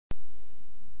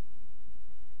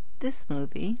This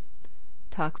movie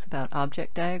talks about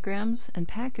object diagrams and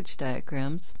package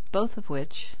diagrams, both of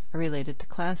which are related to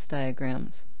class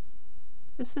diagrams.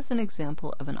 This is an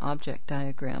example of an object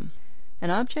diagram.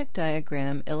 An object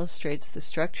diagram illustrates the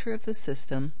structure of the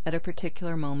system at a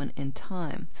particular moment in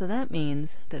time. So that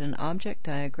means that an object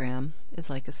diagram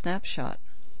is like a snapshot.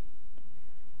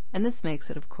 And this makes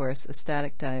it, of course, a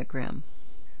static diagram.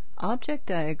 Object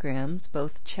diagrams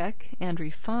both check and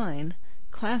refine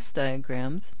class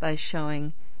diagrams by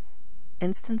showing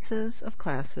instances of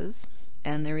classes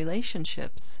and their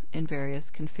relationships in various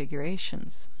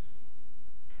configurations.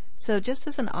 So just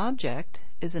as an object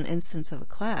is an instance of a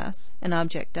class, an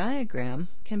object diagram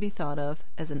can be thought of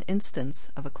as an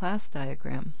instance of a class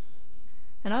diagram.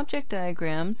 And object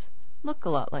diagrams look a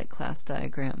lot like class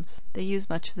diagrams. They use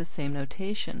much of the same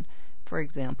notation. For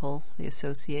example, the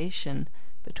association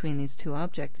between these two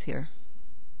objects here.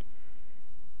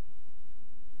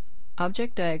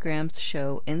 Object diagrams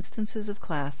show instances of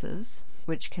classes,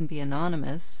 which can be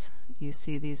anonymous. You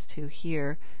see these two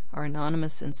here are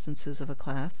anonymous instances of a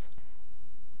class.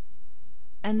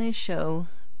 And they show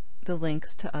the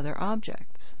links to other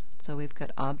objects. So we've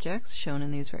got objects shown in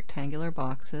these rectangular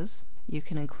boxes. You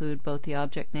can include both the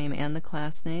object name and the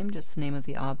class name, just the name of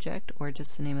the object or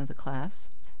just the name of the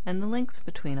class. And the links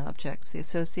between objects, the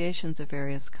associations of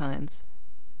various kinds.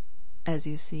 As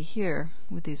you see here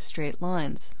with these straight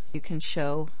lines, you can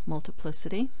show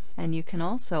multiplicity, and you can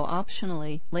also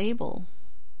optionally label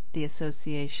the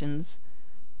associations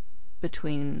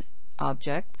between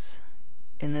objects.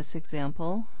 In this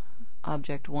example,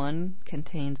 object 1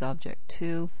 contains object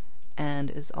 2 and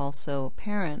is also a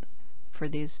parent for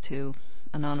these two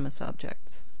anonymous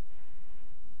objects.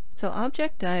 So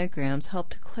object diagrams help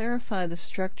to clarify the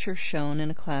structure shown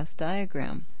in a class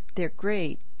diagram. They're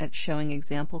great at showing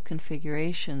example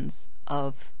configurations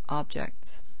of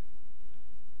objects.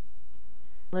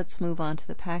 Let's move on to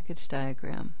the package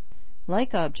diagram.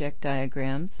 Like object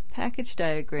diagrams, package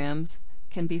diagrams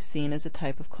can be seen as a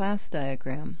type of class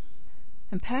diagram.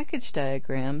 And package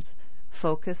diagrams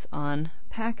focus on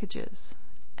packages.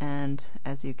 And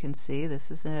as you can see,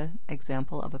 this is an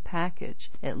example of a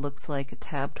package. It looks like a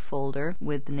tabbed folder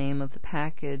with the name of the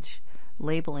package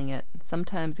labeling it.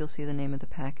 Sometimes you'll see the name of the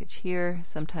package here,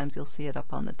 sometimes you'll see it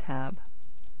up on the tab.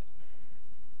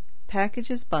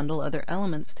 Packages bundle other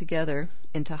elements together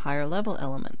into higher level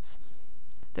elements.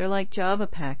 They're like Java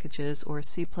packages or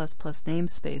C++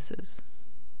 namespaces.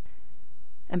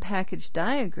 And package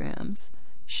diagrams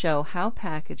show how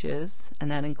packages, and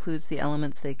that includes the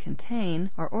elements they contain,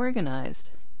 are organized,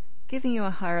 giving you a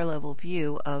higher level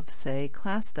view of, say,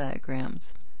 class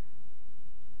diagrams.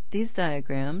 These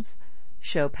diagrams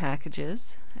show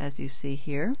packages, as you see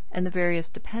here, and the various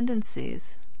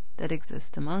dependencies that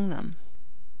exist among them.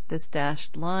 This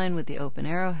dashed line with the open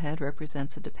arrowhead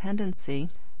represents a dependency,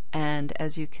 and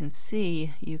as you can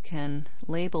see, you can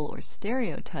label or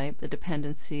stereotype the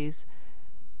dependencies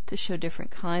to show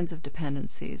different kinds of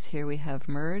dependencies. Here we have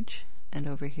merge, and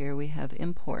over here we have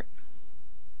import.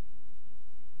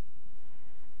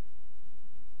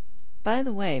 By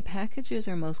the way, packages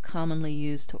are most commonly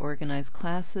used to organize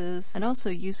classes and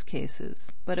also use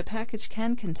cases, but a package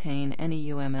can contain any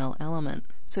UML element.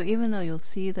 So even though you'll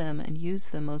see them and use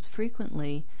them most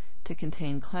frequently to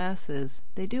contain classes,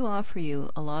 they do offer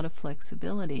you a lot of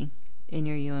flexibility in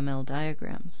your UML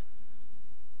diagrams.